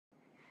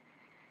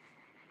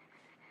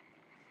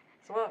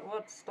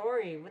What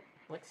story?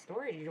 What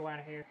story did you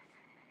want to hear?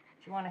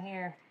 Do you want to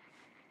hear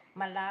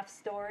my life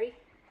story?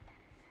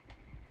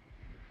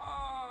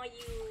 Oh,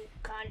 you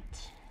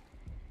cunt.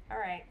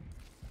 Alright.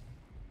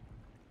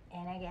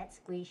 And I got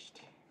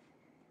squished.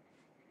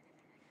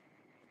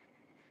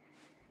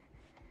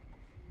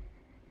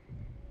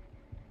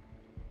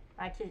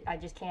 I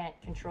just can't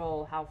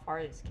control how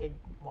far this kid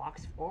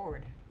walks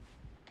forward.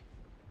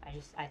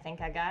 I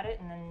think I got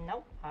it, and then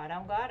nope, I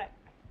don't got it.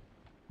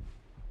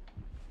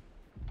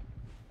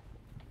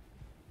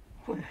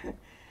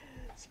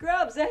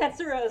 Scrubs,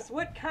 answer us!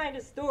 What kind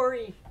of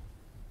story?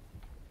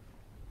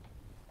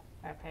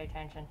 Gotta pay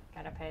attention.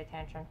 Gotta pay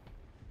attention.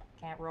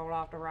 Can't roll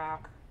off the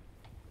rock.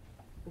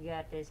 We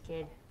got this,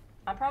 kid.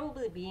 I'm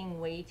probably being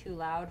way too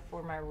loud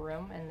for my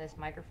room and this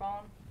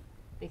microphone,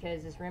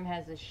 because this room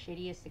has the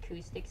shittiest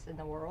acoustics in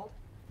the world.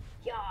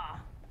 Yeah!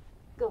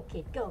 Go,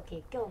 kid, go,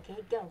 kid, go,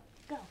 kid, go,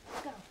 go,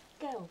 go,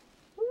 go.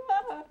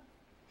 Woo-ah!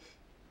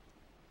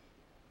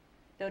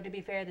 Though, to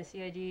be fair, the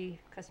CIG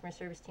customer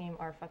service team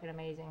are fucking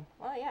amazing.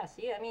 Well, yeah,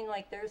 see, I mean,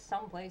 like, there's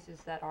some places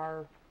that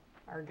are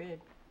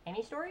good.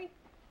 Any story?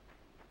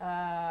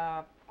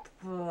 I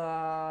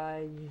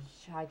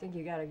think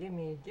you gotta give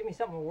me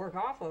something to work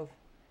off of.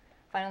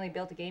 Finally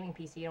built a gaming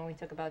PC. It only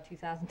took about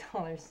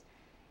 $2,000.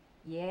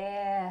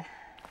 Yeah.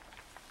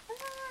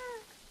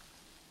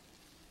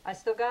 I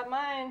still got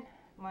mine.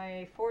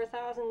 My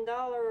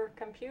 $4,000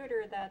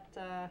 computer that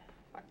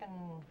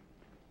fucking.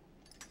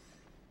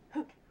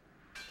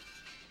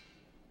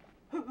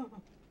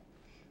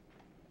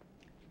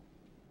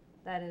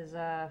 That is,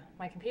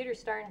 my computer's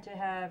starting to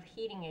have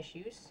heating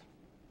issues,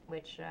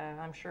 which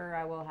I'm sure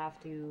I will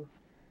have to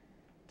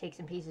take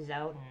some pieces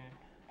out and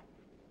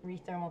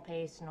re-thermal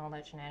paste and all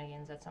that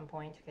shenanigans at some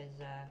point,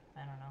 because I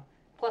don't know.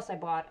 Plus, I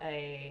bought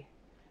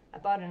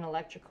an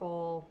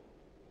electrical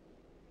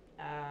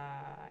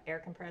air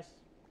compressed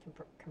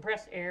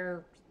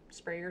air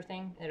sprayer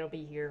thing. It'll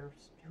be here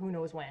who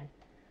knows when,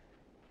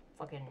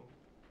 fucking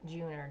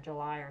June or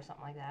July or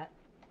something like that.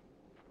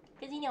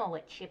 Because you know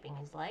what shipping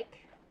is like.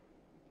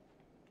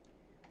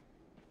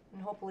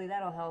 And hopefully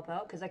that'll help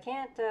out, because I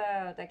can't do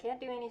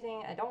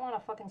anything. I don't want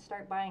to fucking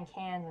start buying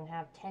cans and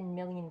have 10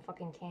 million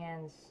fucking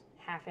cans,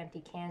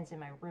 half-empty cans in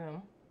my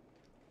room.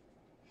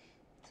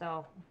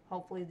 So,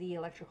 hopefully the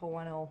electrical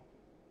one will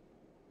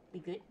be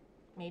good,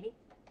 maybe.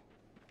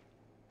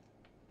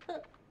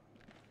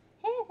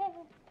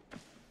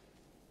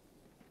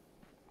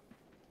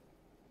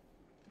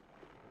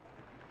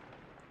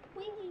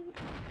 Wee.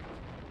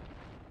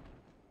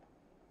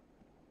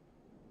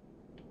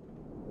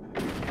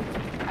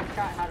 I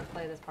forgot how to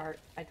play this part.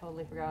 I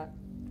totally forgot.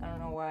 I don't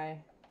know why.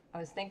 I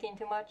was thinking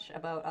too much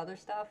about other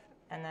stuff,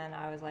 and then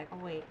I was like, oh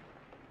wait,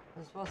 I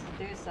was supposed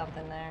to do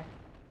something there.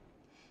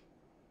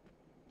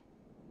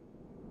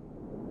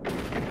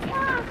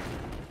 Yeah.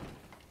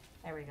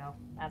 There we go.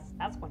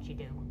 That's what you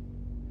do.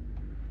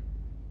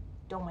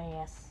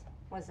 Dumbass.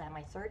 What is that,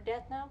 my third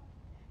death now?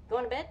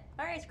 Going to bed?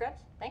 Alright,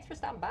 Scrubs. Thanks for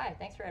stopping by.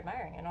 Thanks for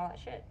admiring and all that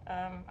shit.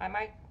 I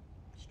might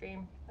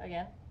stream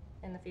again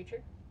in the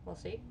future. We'll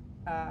see.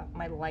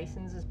 My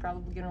license is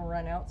probably going to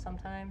run out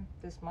sometime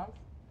this month.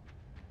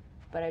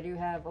 But I do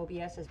have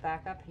OBS as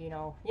backup. You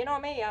know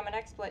me, I'm an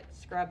XSplit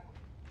scrub.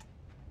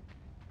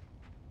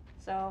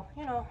 So,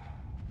 you know,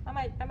 I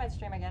might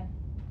stream again.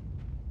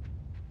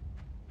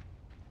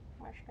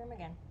 I might stream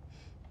again.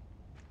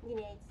 Good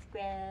night,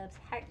 Scrubs.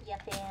 Heart ya,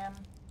 fam.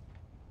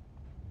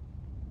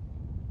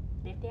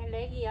 Lift that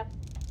leggy up.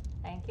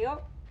 Thank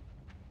you.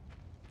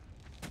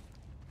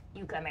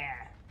 You come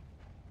here.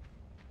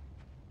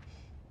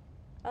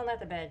 Well, not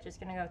the bed. Just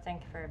gonna go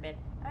think for a bit.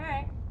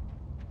 Alright.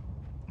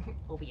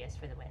 OBS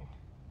for the win.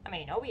 I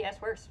mean, OBS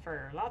works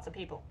for lots of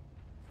people.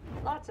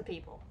 Lots of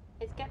people.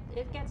 It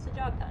gets the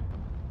job done.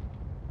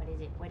 What is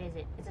it? What is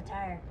it? It's a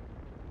tire.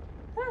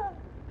 Ah.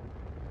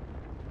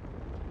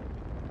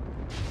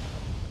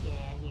 Get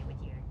out of here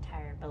with your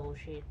tire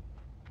bullshit.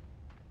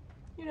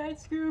 Good night,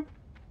 Scoop.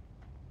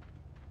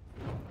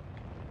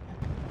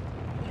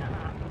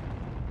 Yeah.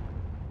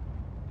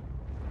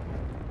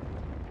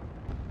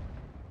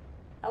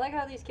 I like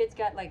how these kids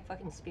got like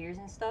fucking spears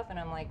and stuff, and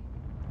I'm like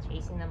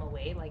chasing them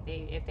away. Like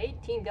if they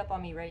teamed up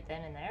on me right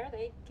then and there,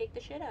 they kick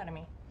the shit out of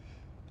me.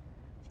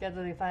 Scubs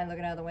will be fine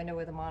looking out the window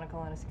with a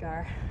monocle and a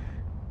scar.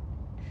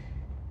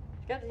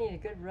 Scubs need a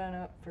good run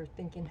up for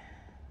thinking.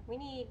 We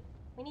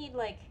need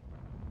like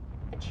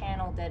a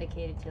channel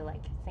dedicated to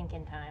like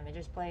thinking time. It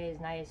just plays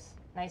nice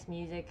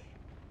music,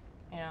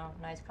 you know,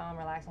 nice, calm,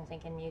 relaxing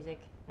thinking music,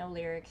 no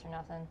lyrics or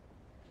nothing,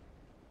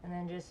 and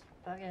then just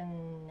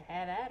fucking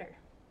have at her.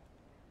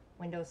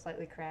 Window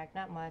slightly cracked,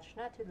 not much,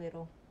 not too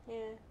little.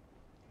 Yeah,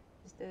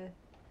 just a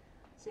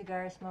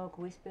cigar smoke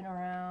wisping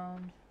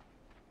around,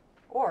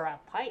 or a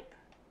pipe.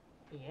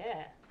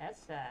 Yeah,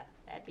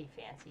 that'd be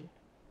fancy.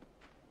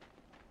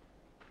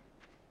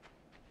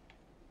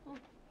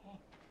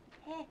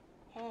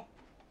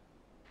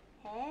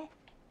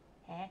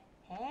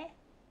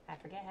 I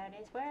forget how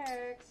this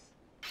works.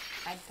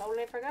 I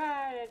totally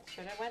forgot. It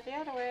should have went the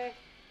other way.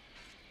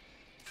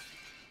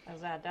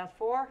 Was that death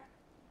 4?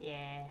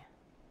 Yeah.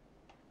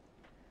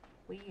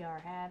 We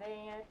are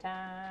having a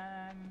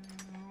time.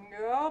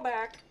 Go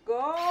back.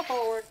 Go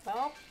forward.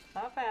 Nope.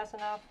 Not fast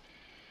enough.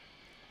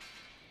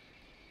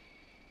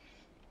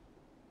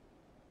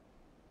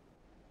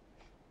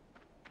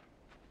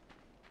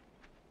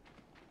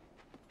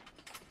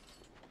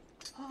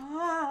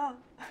 Ah.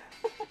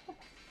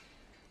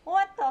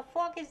 What the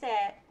fuck is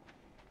that?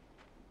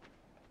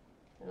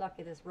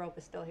 Lucky this rope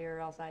is still here,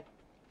 or else I'd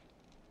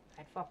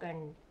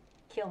fucking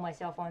kill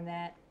myself on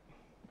that.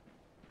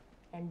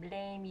 And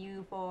blame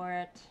you for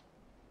it.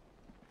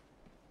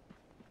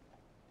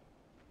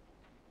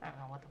 I don't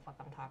know what the fuck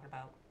I'm talking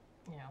about.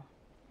 You know.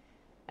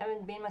 I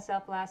haven't been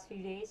myself the last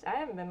few days. I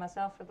haven't been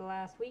myself for the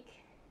last week.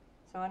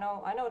 So I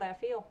know that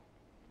feel.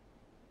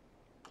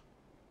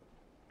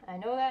 I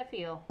know that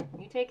feel.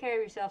 You take care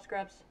of yourself,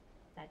 Scrubs.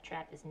 That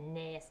trap is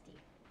nasty.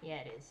 Yeah,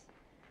 it is.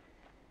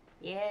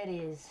 Yeah, it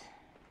is.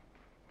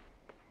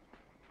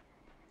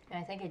 And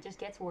I think it just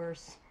gets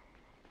worse.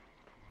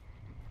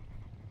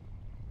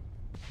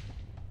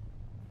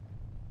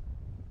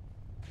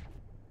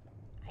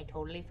 I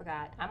totally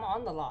forgot. I'm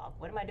on the log.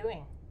 What am I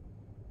doing?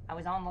 I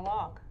was on the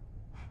log.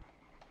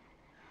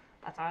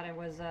 I thought it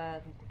was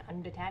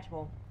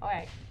undetachable.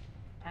 Alright.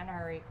 Time to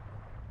hurry.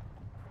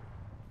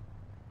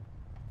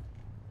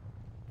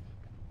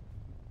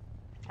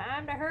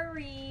 Time to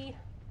hurry.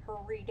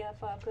 Hurry the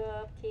fuck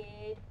up,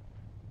 kid.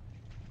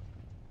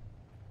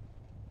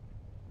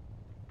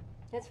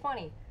 It's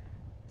funny.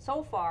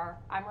 So far,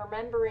 I'm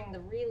remembering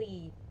the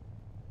really,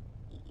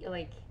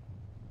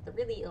 the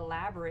really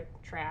elaborate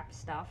trap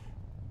stuff.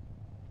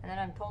 And then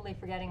I'm totally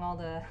forgetting all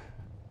the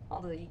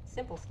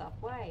simple stuff.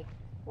 Why?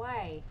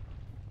 Why?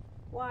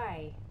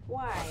 Why?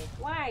 Why?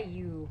 Why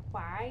you?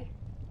 Why?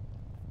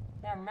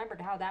 I remembered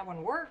how that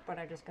one worked, but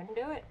I just couldn't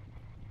do it.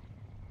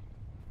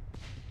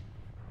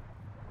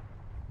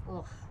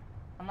 Ugh.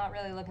 I'm not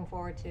really looking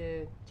forward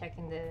to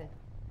checking the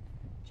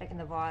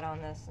VOD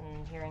on this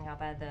and hearing how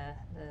bad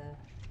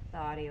the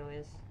audio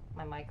is.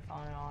 My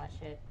microphone and all that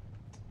shit.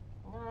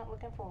 I'm not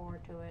looking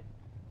forward to it.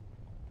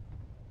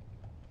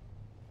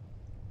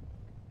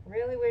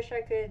 Really wish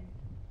I could,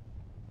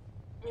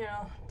 you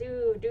know,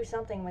 do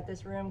something with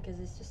this room because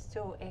it's just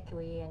so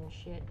echoey and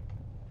shit.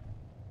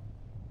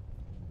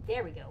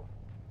 There we go.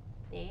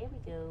 There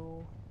we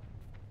go.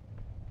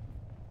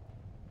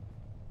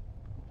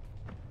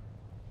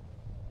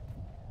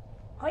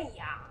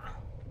 Hiya!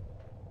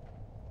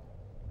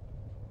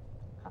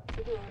 Up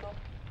to doodle.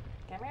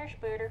 Come here,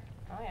 Spooter.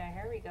 Oh yeah,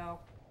 here we go.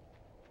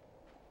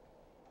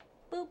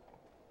 Boop.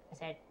 I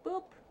said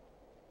boop.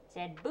 I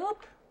said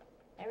boop.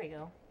 There we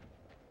go.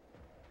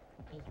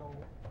 Yo.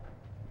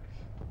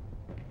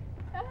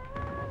 Ah.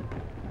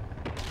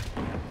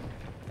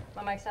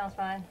 My mic sounds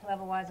fine,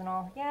 level-wise and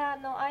all. Yeah,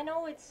 no, I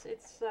know it's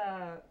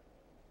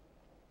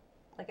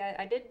like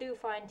I did do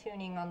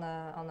fine-tuning on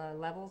the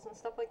levels and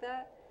stuff like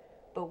that.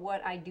 But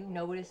what I do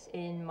notice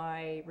in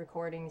my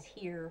recordings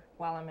here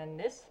while I'm in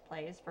this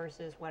place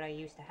versus what I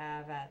used to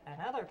have at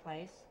another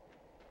place,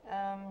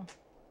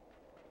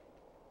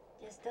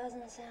 just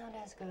doesn't sound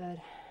as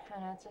good.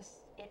 And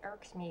it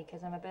irks me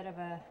because I'm a bit of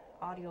a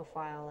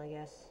audiophile, I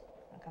guess,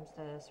 when it comes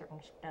to certain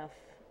stuff.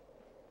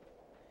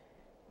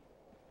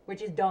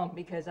 Which is dumb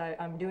because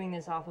I'm doing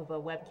this off of a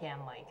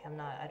webcam mic.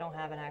 I don't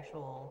have an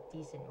actual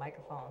decent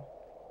microphone.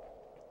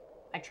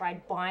 I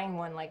tried buying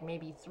one like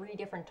maybe 3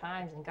 different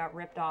times and got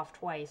ripped off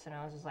twice, and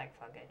I was just like,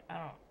 fuck it.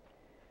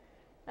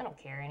 I don't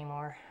care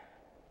anymore.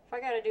 If I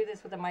gotta do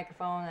this with a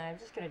microphone, then I'm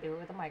just gonna do it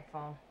with a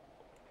microphone.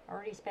 I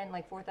already spent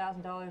like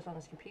 $4,000 on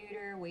this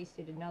computer,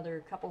 wasted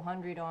another couple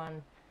hundred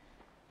on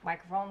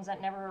microphones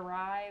that never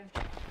arrived.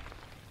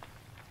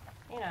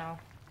 You know.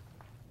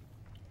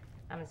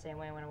 I'm the same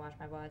way when I watch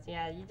my VODs.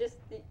 Yeah, you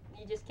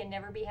just can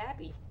never be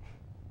happy.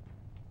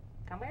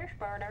 Come here,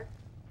 Sparta.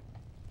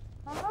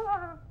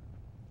 Ah.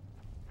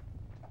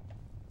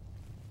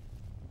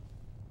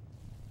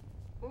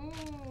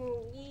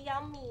 Mmm,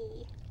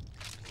 yummy.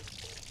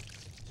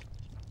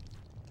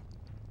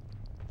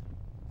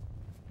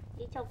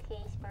 It's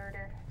okay,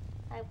 Spurter.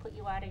 I'll put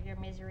you out of your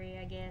misery,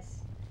 I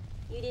guess.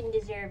 You didn't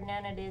deserve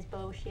none of this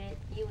bullshit.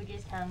 You were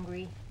just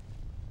hungry.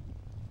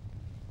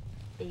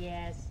 Big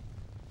ass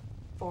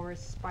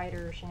forest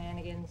spider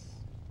shenanigans.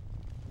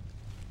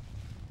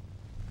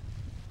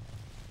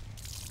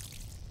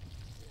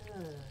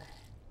 Ugh.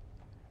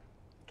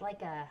 It's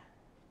like a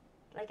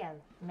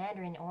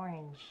mandarin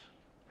orange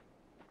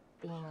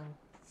being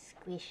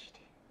squished.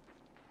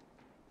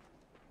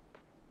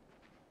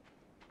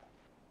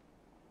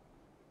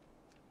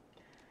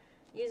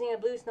 Using a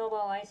blue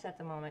snowball ice at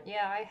the moment.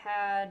 Yeah, I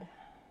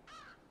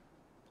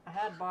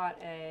had bought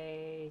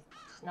a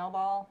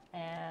snowball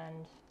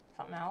and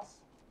something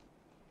else,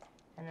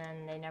 and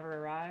then they never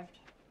arrived.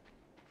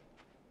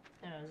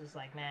 And I was just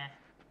like, meh.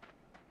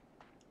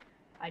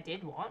 I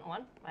did want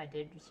one. I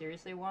did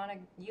seriously want to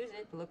use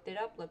it. Looked it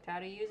up, looked how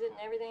to use it and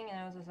everything, and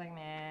I was just like,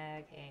 meh,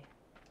 okay.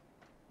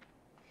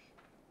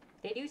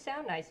 They do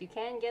sound nice. You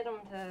can get them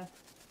to,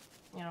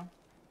 you know,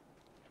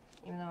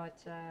 even though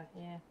it's,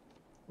 yeah,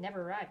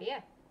 never arrived. Yeah,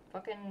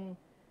 fucking,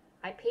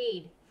 I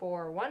paid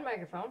for one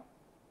microphone,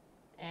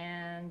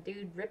 and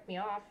dude ripped me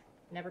off,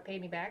 never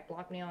paid me back,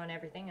 blocked me on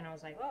everything, and I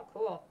was like, oh,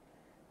 cool.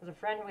 I was a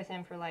friend with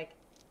him for like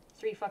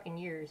 3 fucking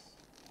years.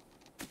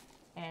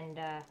 And,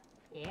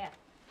 yeah.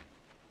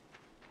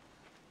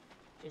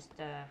 Just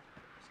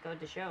goes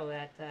to show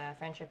that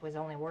friendship was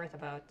only worth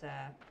about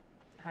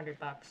 $100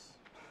 bucks.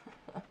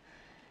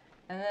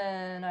 And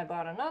then I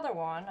bought another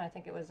one. I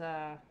think it was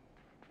what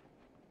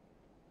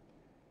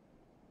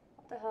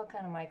the hell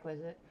kind of mic was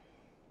it?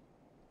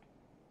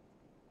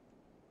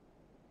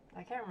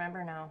 I can't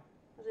remember now.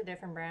 It was a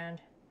different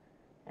brand.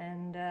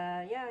 And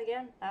yeah,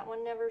 again, that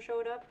one never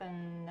showed up,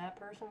 and that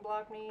person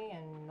blocked me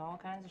and all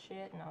kinds of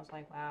shit, and I was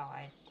like, wow,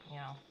 I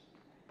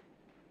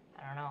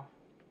don't know.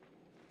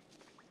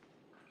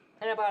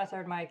 Then I bought a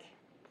third mic,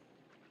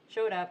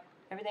 showed up,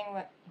 everything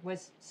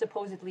was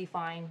supposedly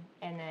fine,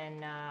 and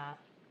then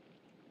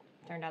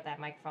turned out that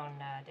microphone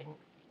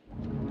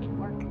didn't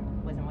work,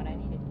 wasn't what I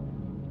needed.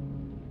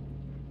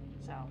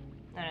 So,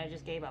 then I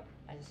just gave up.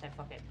 I just said,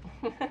 fuck it.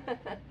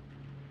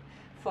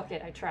 Fuck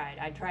it, I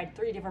tried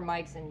 3 different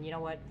mics, and you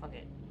know what, fuck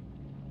it.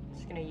 I'm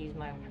just gonna use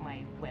my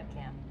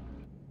webcam.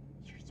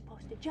 You're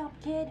supposed to jump,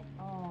 kid!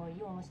 Oh,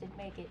 you almost didn't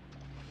make it.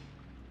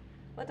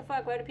 What the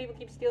fuck, why do people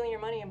keep stealing your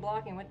money and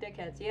blocking? What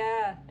dickheads?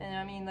 Yeah, and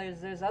I mean,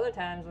 there's other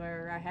times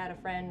where I had a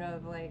friend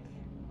of like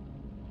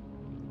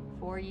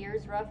 4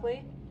 years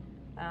roughly,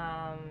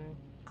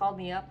 called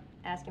me up,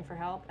 asking for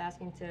help,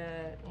 asking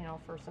to, you know,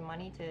 for some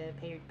money to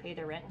pay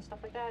their rent and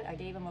stuff like that. I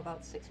gave him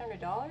about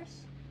 $600.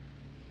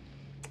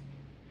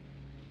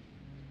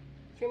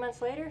 3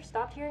 months later,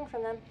 stopped hearing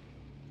from them.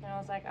 And I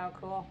was like, oh,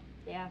 cool.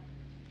 Yeah,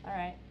 all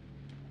right.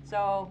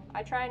 So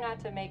I try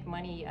not to make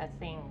money a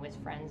thing with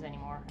friends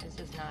anymore. It's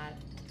just not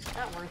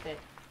worth it.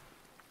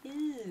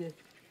 Ew.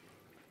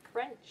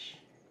 Crunch.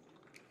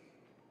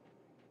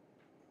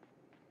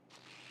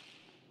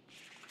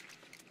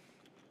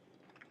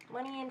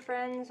 Money and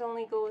friends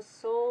only goes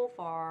so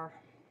far.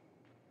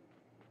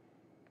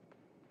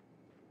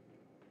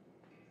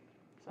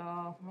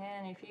 So,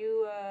 man, if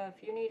you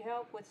need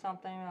help with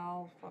something,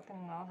 I'll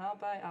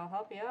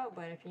help you out.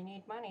 But if you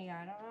need money,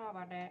 I don't know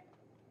about that.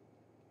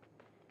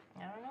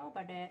 I don't know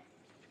about that.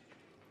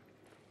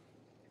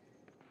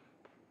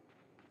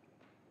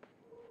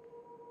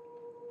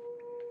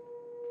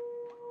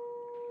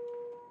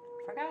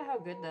 Forgot how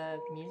good the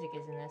music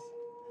is in this.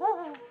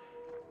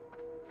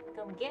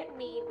 Come get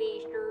me,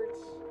 bastards.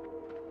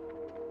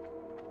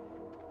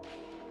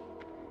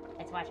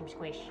 Let's watch him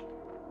squish.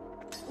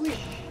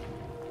 Squish!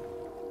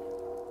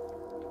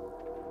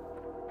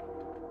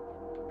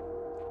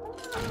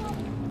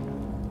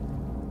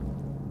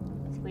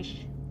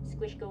 Squish.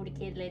 Squish go to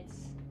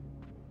kidlets.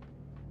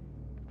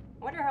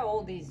 I wonder how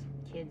old these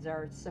kids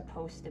are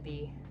supposed to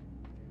be.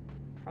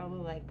 Probably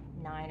like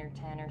 9 or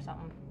 10 or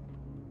something.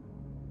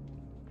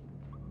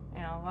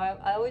 You know,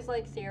 I always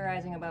like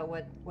theorizing about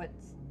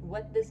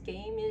what this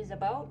game is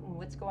about and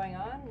what's going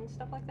on and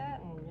stuff like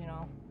that. And you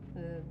know,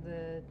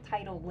 the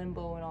title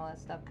Limbo and all that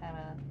stuff kind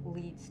of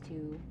leads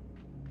to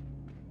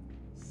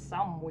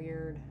some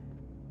weird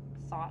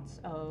thoughts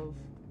of,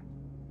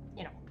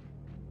 you know,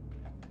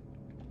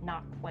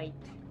 not quite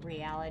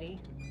reality.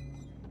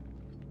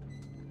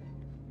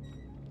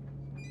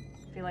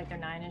 Feel like they're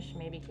 9-ish,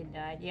 maybe kid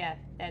died. Yeah,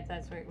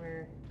 that's what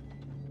we're,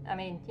 I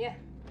mean, yeah.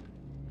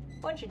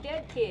 Bunch of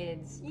dead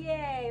kids.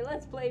 Yay,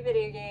 let's play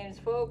video games,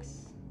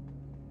 folks.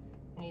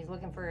 And he's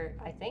looking for,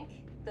 I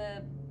think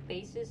the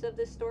basis of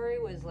this story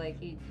was like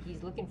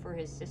he's looking for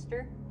his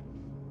sister.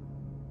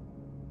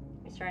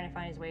 He's trying to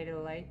find his way to the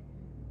light.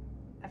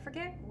 I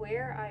forget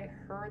where I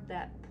heard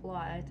that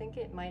plot. I think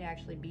it might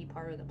actually be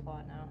part of the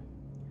plot now.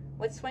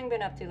 What's Swing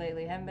been up to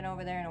lately? Haven't been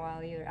over there in a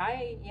while either.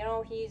 You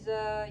know, he's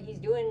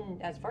doing,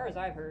 as far as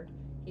I've heard,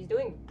 he's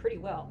doing pretty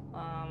well.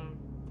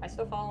 I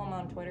still follow him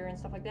on Twitter and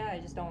stuff like that. I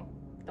just don't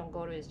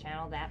go to his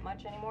channel that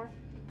much anymore.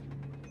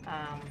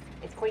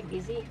 It's quite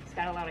busy. It's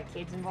got a lot of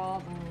kids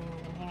involved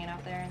and hanging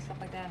out there and stuff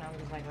like that. And I'm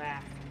just like, wow.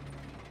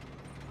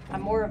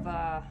 I'm more of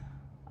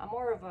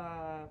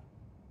a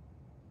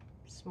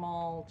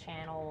small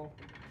channel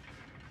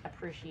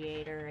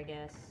appreciator, I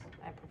guess.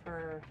 I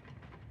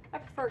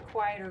prefer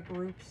quieter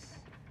groups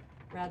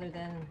rather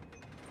than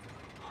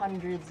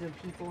hundreds of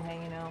people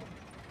hanging out.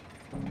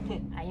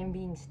 I am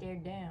being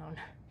stared down.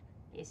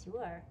 Yes, you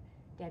are.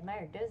 Dad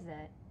Meyer does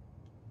that.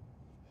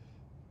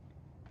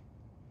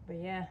 But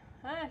yeah,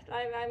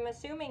 I'm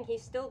assuming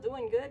he's still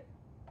doing good,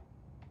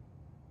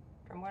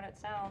 from what it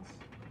sounds.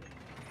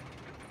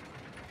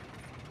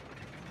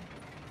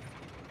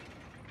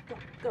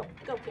 Go,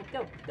 kid,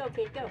 go,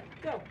 kid,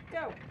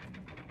 go.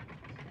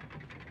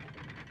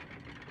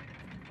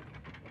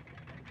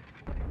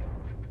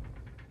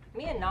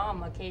 Me and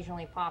Nam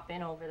occasionally pop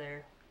in over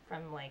there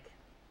from like,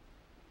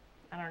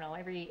 I don't know,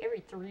 every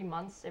 3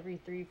 months, every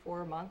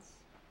 3-4 months.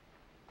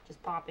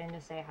 Just pop in to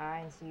say hi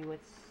and see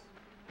what's,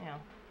 you know,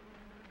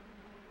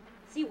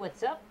 see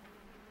what's up.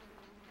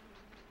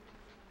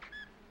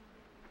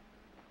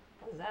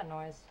 What is that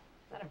noise?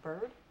 Is that a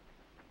bird?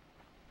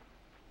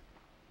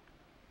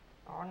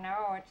 Oh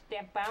no, it's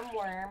that bum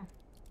worm.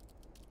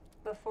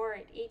 Before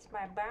it eats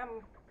my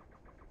bum.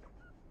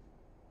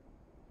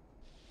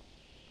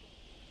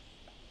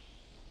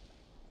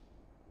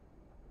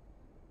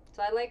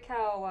 So I like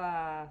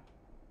how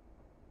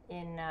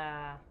in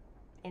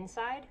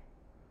Inside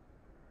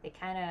they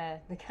kind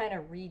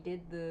of redid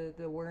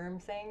the worm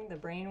thing, the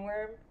brain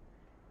worm,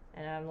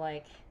 and I'm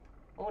like,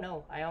 oh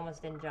no, I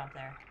almost didn't jump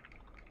there.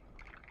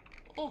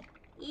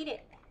 Eat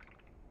it.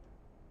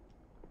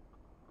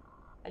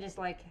 I just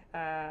like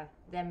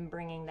them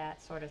bringing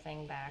that sort of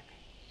thing back.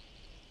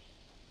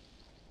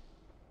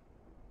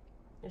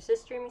 Your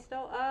sis streaming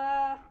still?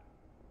 I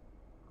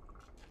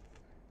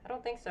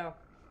don't think so.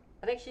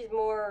 I think she's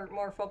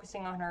more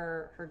focusing on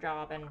her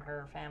job and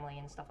her family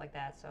and stuff like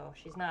that. So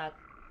she's not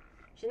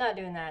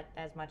doing that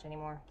as much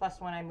anymore.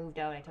 Plus, when I moved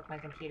out, I took my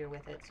computer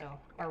with it,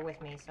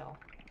 with me. So,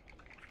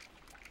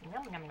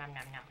 nom nom nom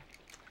nom nom.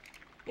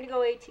 I'm gonna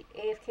go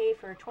AFK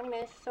for 20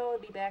 minutes or so. I'll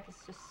be back as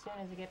soon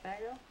as I get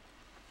back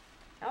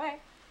though. Okay.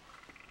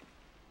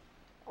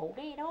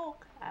 Okay,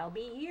 doke. I'll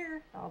be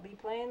here. I'll be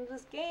playing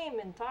this game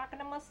and talking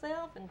to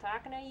myself and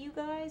talking to you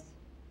guys.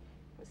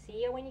 We'll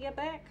see you when you get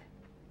back.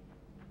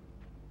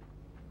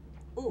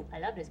 Ooh, I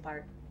love this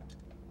part.